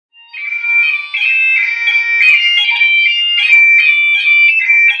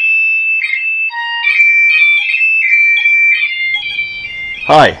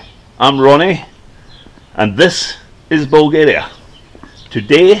Hi, I'm Ronnie and this is Bulgaria.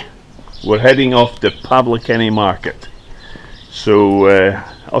 Today we're heading off to Pavlakeni market. So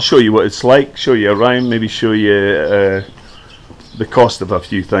I'll show you what it's like, show you around, maybe show you the cost of a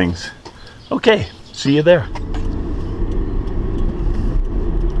few things. Okay, see you there.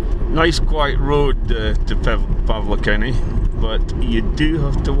 Nice quiet road to Pavlakeni, but you do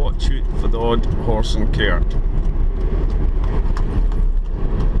have to watch out for the odd horse and cart.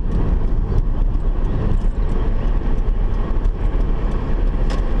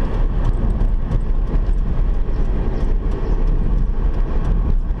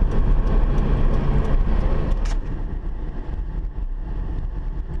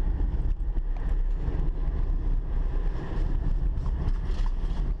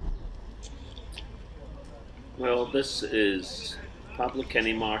 Well, this is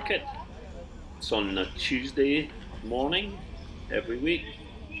Pavlakeni market. It's on a Tuesday morning every week.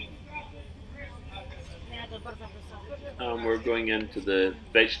 And we're going into the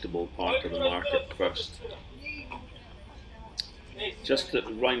vegetable part of the market first. Just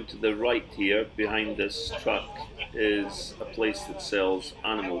round to the right here, behind this truck, is a place that sells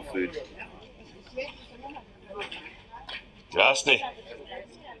animal food. Jasny.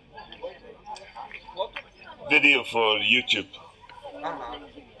 Video for YouTube.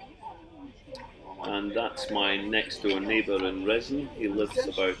 And that's my next door neighbour in Resin. He lives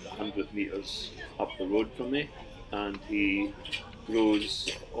about 100 metres up the road from me, and he grows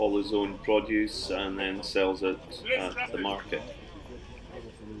all his own produce and then sells it at the market.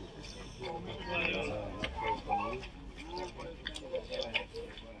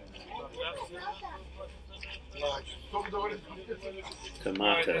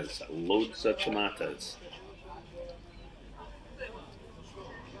 Tomatoes, loads of tomatoes.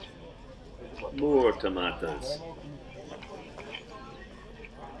 More tomatoes.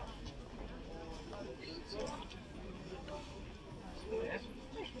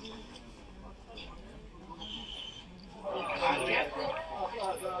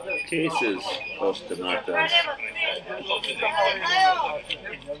 Cases of tomatoes.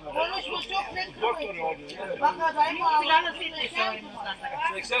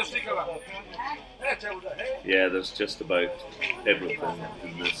 Yeah, there's just about everything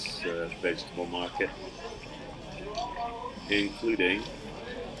in this vegetable market, including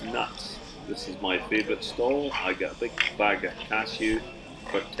nuts. This is my favourite stall. I got a big bag of cashew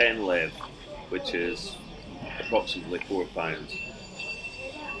for 10 lev, which is approximately £4.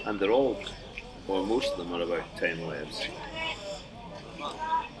 And they're all, or most of them are about 10 levs.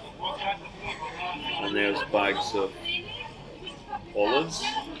 And there's bags of olives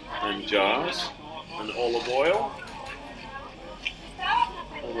and jars and olive oil.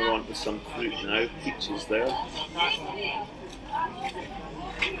 And we're on to some fruit now, peaches there.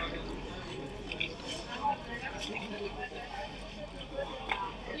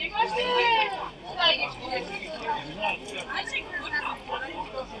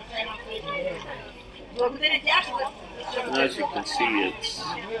 And as you can see, it's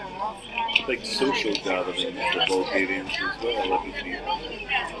a big social gathering for Bulgarians as well. Everybody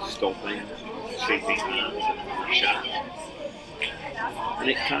stopping, shaking hands and chat. And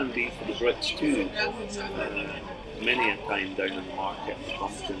it can be for the Brits too. Many a time down in the market,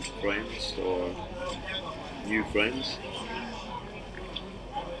 bumped into friends or new friends.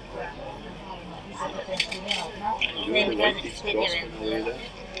 The wifey's crossing away there.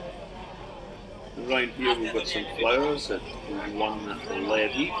 And around here we've got some flowers at 1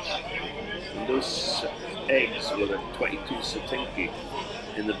 lev each, and those eggs were at 22 satinki.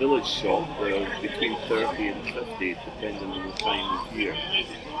 In the village shop they're between 30 and 50 depending on the time of year.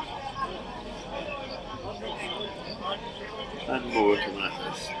 And more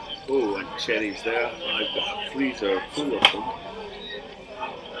tomatoes. Oh, and cherries there. I've got a freezer full of them.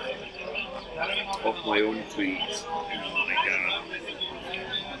 Off my own trees. Oh my god.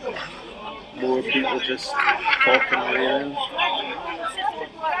 More people just talking around.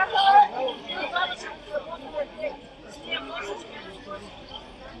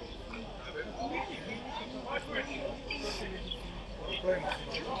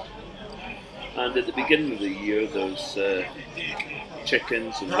 And at the beginning of the year there's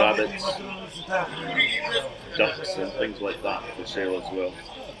chickens and rabbits, ducks and things like that for sale as well.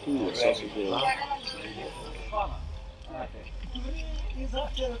 Ooh, a sausage roll.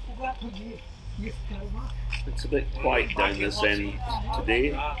 It's a bit quiet down this end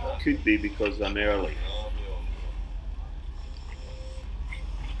today. Could be because I'm early.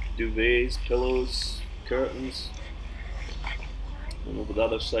 Duvets, pillows, curtains. And over the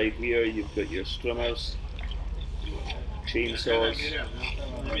other side here you've got your strimmers, chainsaws,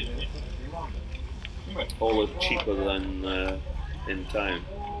 All are cheaper than in town.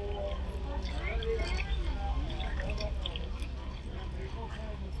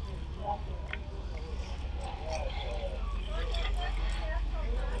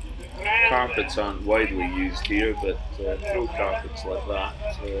 Carpets aren't widely used here, but throw carpets like that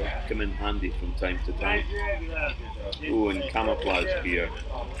come in handy from time to time. Oh, and camouflage gear.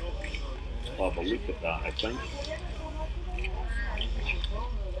 I'll have a look at that, I think.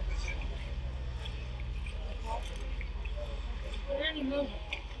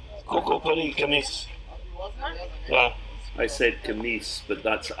 Coco Puri Kamis. Yeah. I said kameez, but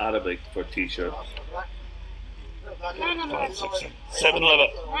that's Arabic for t-shirt. 5, 6, 7 leather.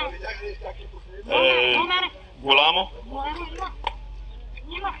 Gulamo.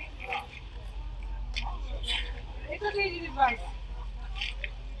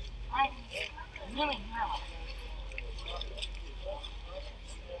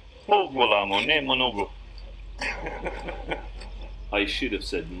 Oh, Gulamo, ne monogo. I should have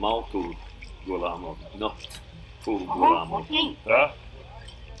said Malko Gulamo, not full Gulamo. Да?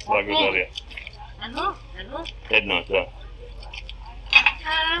 Благодаря. Едно, да.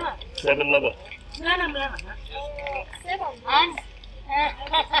 7 leather.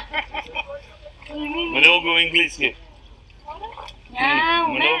 Много английски.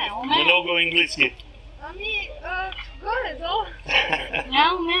 Много английски.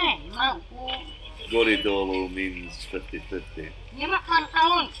 Goridolo means 50-50.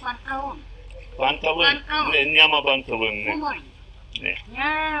 Панталон? Не, няма панталон. Не.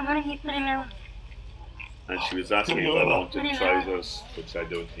 And she was asking if I wanted trousers, which I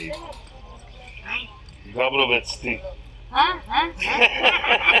don't need. Габровец ти.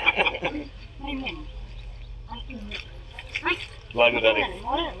 Благодаря.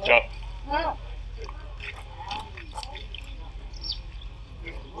 Чао.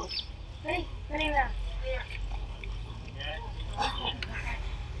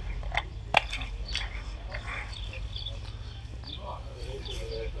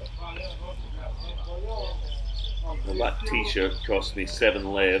 Well, that t-shirt cost me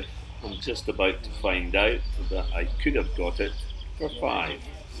 7 lev. I'm just about to find out that I could have got it for 5.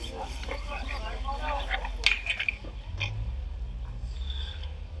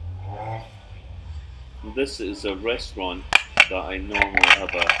 This is a restaurant that I normally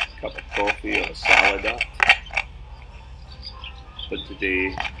have a cup of coffee or a salad at, but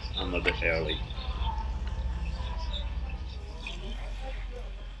today I'm a bit early.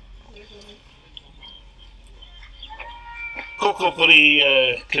 Колко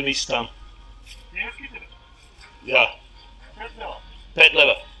пари камис там? Да. 5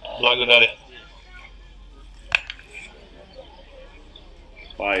 лева. Благодаря.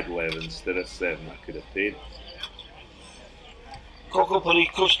 5 lev instead of 7 I could have paid. Колко пари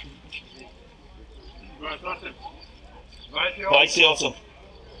коста? 28.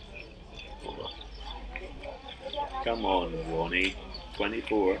 Come on, Ronnie.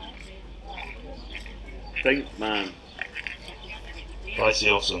 24. Think, man.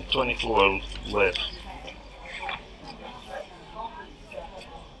 28. 24 left.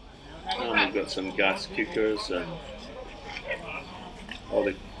 And we've got some gas cookers and all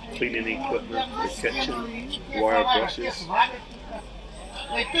the cleaning equipment for the kitchen, wire brushes.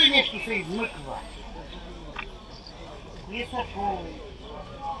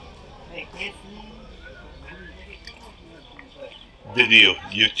 Video,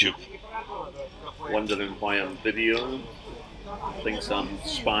 YouTube. Wondering why I'm videoing. Thinks I'm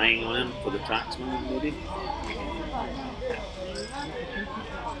spying on him for the taxman, maybe.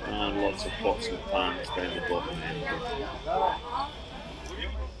 And lots of pots and pans down the bottom end.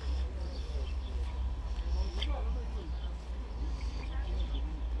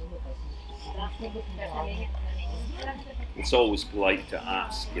 It's always polite to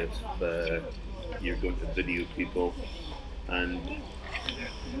ask if you're going to video people, and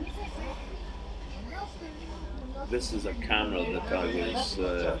this is a camera that I was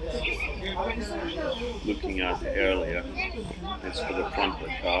looking at earlier. It's for the front of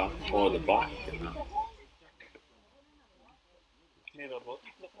the car or the back.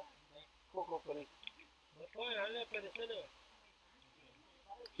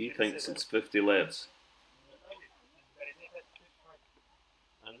 He thinks it's 50 levs.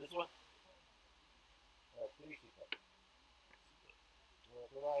 And this one?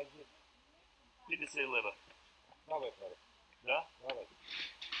 Did you say lever? Yeah?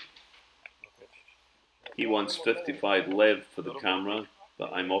 He wants 55 lev for the camera,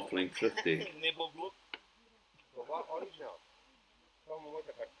 but I'm offering 50.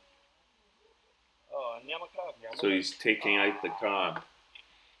 So he's taking out the card.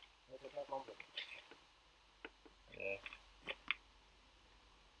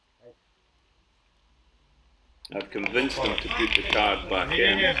 I've convinced him to put the card back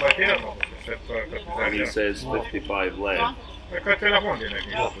in, and he says 55 left.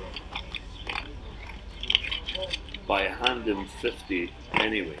 But I hand him 50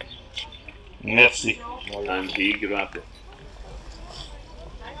 anyway, Merci. and he grabbed it.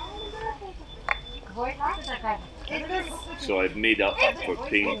 So I've made up for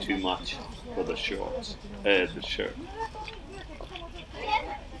paying too much for the shorts, the shirt.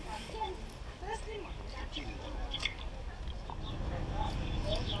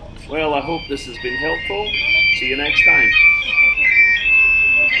 Well, I hope this has been helpful. See you next time.